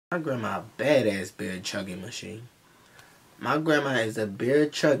My grandma a badass beer chugging machine. My grandma is a beer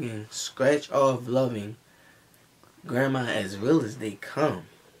chugging, scratch off loving grandma as real as they come.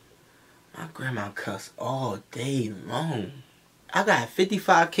 My grandma cuss all day long. I got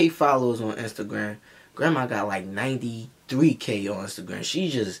 55K followers on Instagram. Grandma got like 93K on Instagram. She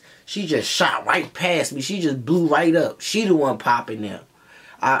just shot right past me. She just blew right up. She the one popping now.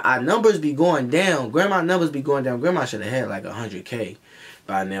 Our numbers be going down. Grandma numbers be going down. Grandma should have had like 100K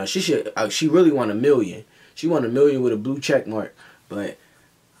by now. She really want 1 million. She want 1 million with a blue check mark. But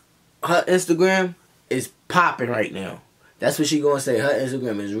her Instagram is popping right now. That's what she gonna say. Her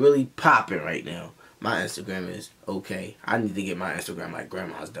Instagram is really popping right now. My Instagram is okay. I need to get my Instagram like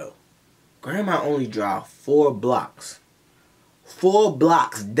grandma's though. Grandma only drive 4 blocks. 4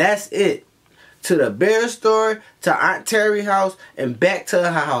 blocks. That's it. To the bear store, to Aunt Terry's house, and back to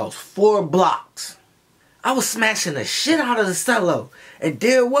her house. 4 blocks. I was smashing the shit out of the cello. And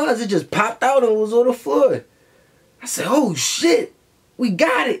there it was. It just popped out and was on the floor. I said, oh shit. We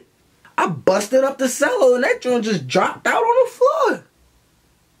got it. I busted up the cello and that joint just dropped out on the floor.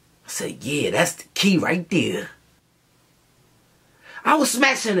 I said, yeah, that's the key right there. I was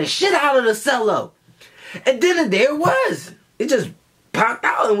smashing the shit out of the cello. And then there it was. It just popped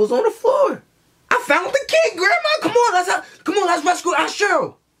out and was on the floor. I found the key, Grandma. Come on, let's rescue our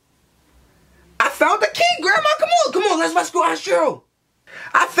Cheryl. I found the key, Grandma. Come on, let's rescue our Cheryl.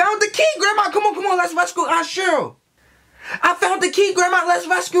 I found the key, Grandma. Come on, let's rescue our Cheryl. I found the key, Grandma. Let's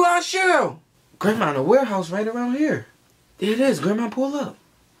rescue our Cheryl. Grandma, the warehouse right around here. There it is, Grandma. Pull up.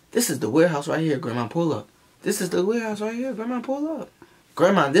 This is the warehouse right here, Grandma. Pull up. This is the warehouse right here, Grandma. Pull up.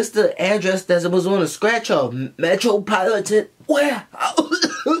 Grandma, this is the address that was on the scratch off. Metropolitan Warehouse.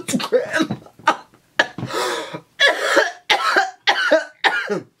 Grandma.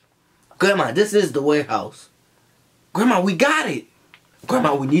 Grandma, this is the warehouse. Grandma, we got it.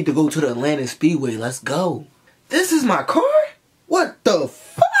 Grandma, we need to go to the Atlantic Speedway. Let's go. This is my car? What the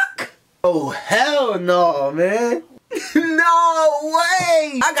fuck? Oh, hell no, man. No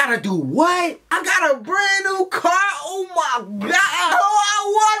way. I gotta do what? I got a brand new car? Oh my God. Oh, I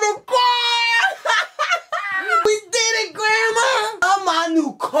want a car. We did it, Grandma. Oh, my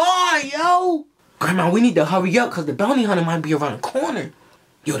new car, yo. Grandma, we need to hurry up because the bounty hunter might be around the corner.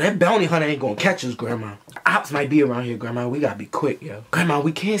 Yo, that bounty hunter ain't gonna catch us, Grandma. Ops might be around here, Grandma. We gotta be quick, yo. Grandma,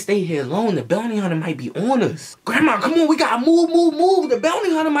 we can't stay here alone. The bounty hunter might be on us. Grandma, come on. We gotta move. The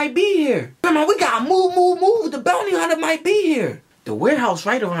bounty hunter might be here. Grandma, we gotta move. The bounty hunter might be here. The warehouse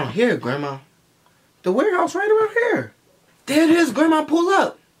right around here, Grandma. The warehouse right around here. There it is, Grandma. Pull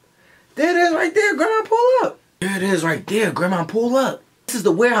up. There it is right there, Grandma. Pull up. There it is right there, Grandma. Pull up. This is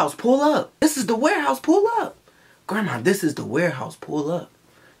the warehouse. Pull up. This is the warehouse. Pull up. Grandma, this is the warehouse. Pull up.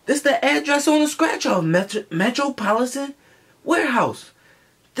 This is the address on the scratch off. Metropolitan Warehouse.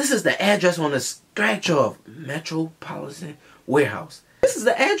 This is the address on the scratch off. Metropolitan Warehouse. This is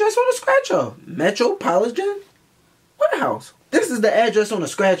the address on the scratch off. Metropolitan Warehouse. This is the address on the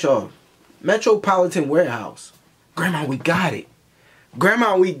scratch off. Metropolitan Warehouse. Grandma, we got it.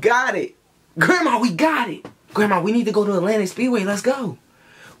 Grandma, we got it. Grandma, we got it. Grandma, we need to go to Atlantic Speedway. Let's go.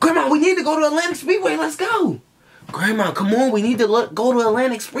 Grandma, we need to go to Atlantic Speedway. Let's go. Grandma, come on. We need to go to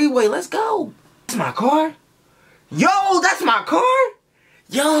Atlantic Speedway. Let's go. That's my car. Yo, that's my car.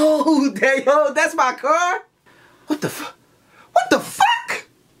 Yo, that's my car. What the fuck? What the fuck?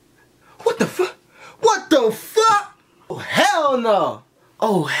 What the fuck? What the fuck? Oh, hell no.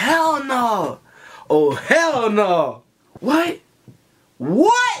 Oh, hell no. Oh, hell no. What?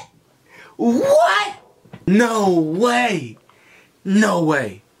 What? What? No way. No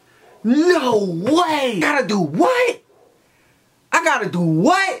way. No way! I gotta do what? I gotta do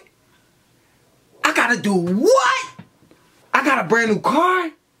what? I gotta do what? I got a brand new car?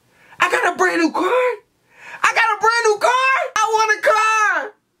 I got a brand new car? I got a brand new car? I want a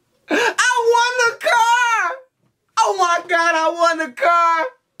car! I want a car! Oh my God, I want a car!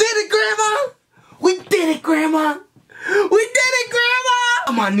 Did it, Grandma? We did it, Grandma! We did it, Grandma!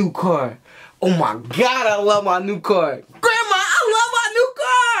 Oh, my new car. Oh my God, I love my new car. Grandma, I love my new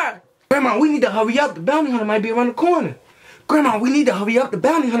car! Grandma, we need to hurry up. The bounty hunter might be around the corner. Grandma, we need to hurry up. The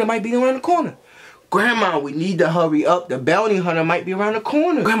bounty hunter might be around the corner. Grandma, we need to hurry up. The bounty hunter might be around the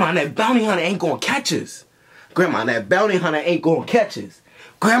corner. Grandma, that bounty hunter ain't gonna catch us. Grandma, that bounty hunter ain't gonna catch us.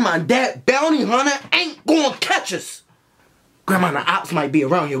 Grandma, that bounty hunter ain't gonna catch us. Grandma, the ops might be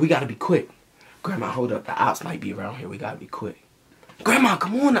around here. We gotta be quick. Grandma, hold up. The ops might be around here. We gotta be quick. Grandma,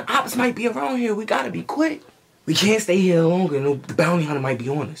 come on. The ops might be around here. We gotta be quick. We can't stay here longer. No, the bounty hunter might be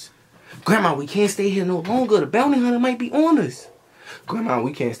on us. Grandma, we can't stay here no longer. The bounty hunter might be on us. Grandma,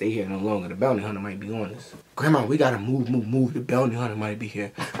 we can't stay here no longer. The bounty hunter might be on us. Grandma, we gotta move. The bounty hunter might be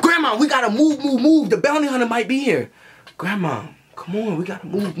here. Grandma, we gotta move. The bounty hunter might be here. Grandma, come on, we gotta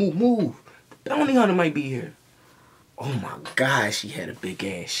move. The bounty hunter might be here. Oh my God, she had a big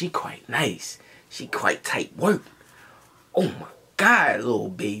ass. She quite nice. She quite tight work. Oh my God, little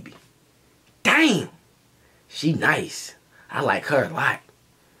baby. Damn. She nice. I like her a lot.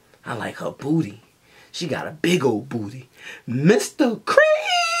 I like her booty. She got a big old booty. Mr.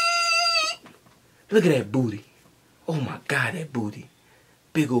 Creep! Look at that booty. Oh my God, that booty.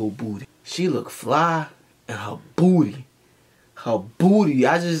 Big old booty. She look fly, and her booty.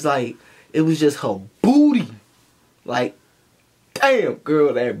 I just like, it was just her booty. Like, damn,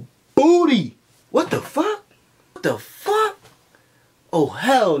 girl, that booty. What the fuck? What the fuck? Oh,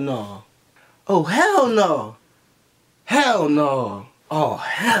 hell no. Oh, hell no. Hell no. Oh,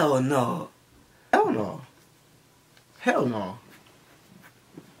 hell no. Hell no. Hell no.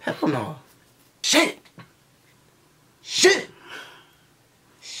 Hell no. Shit. Shit.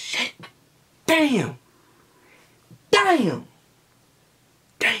 Shit. Damn. Damn.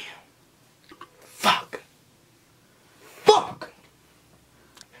 Damn. Fuck. Fuck.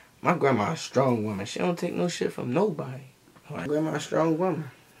 My grandma a strong woman. She don't take no shit from nobody. My grandma a strong woman.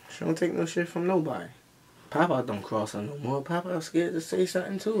 She don't take no shit from nobody. Papa don't cross her no more. Papa scared to say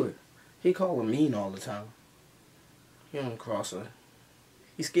something to her. He call her mean all the time. He don't cross her.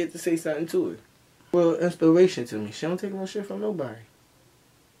 He scared to say something to her. Real inspiration to me. She don't take no shit from nobody.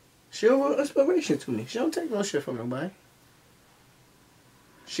 She a real inspiration to me. She don't take no shit from nobody.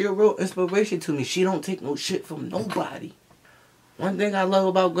 She a real inspiration to me. She don't take no shit from nobody. One thing I love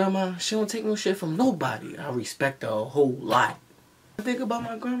about Grandma, she don't take no shit from nobody. I respect her a whole lot. One thing about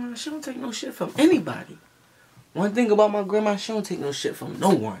my grandma, she don't take no shit from anybody. One thing about my grandma, she don't take no shit from no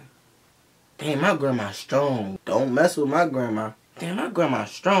one. Damn, my grandma's strong. Don't mess with my grandma. Damn, my grandma's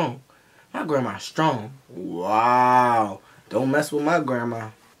strong. My grandma's strong. Wow. Don't mess with my grandma.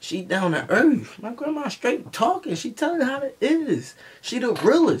 She down to earth. My grandma's straight talking. She telling how it is. She the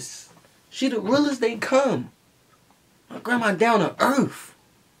realest. She the realest they come. My grandma down to earth.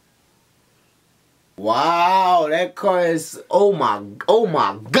 Wow, that car is, oh my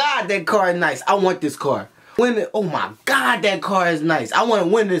God, that car is nice. I want this car. Oh my God, that car is nice. I want to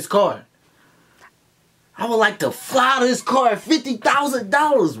win this car. I would like to fly this car at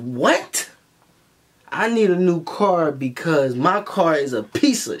 $50,000. What? I need a new car because my car is a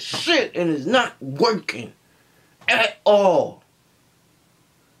piece of shit and it's not working at all.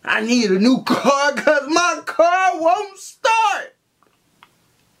 I need a new car because my car won't start.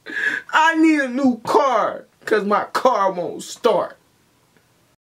 I need a new car because my car won't start.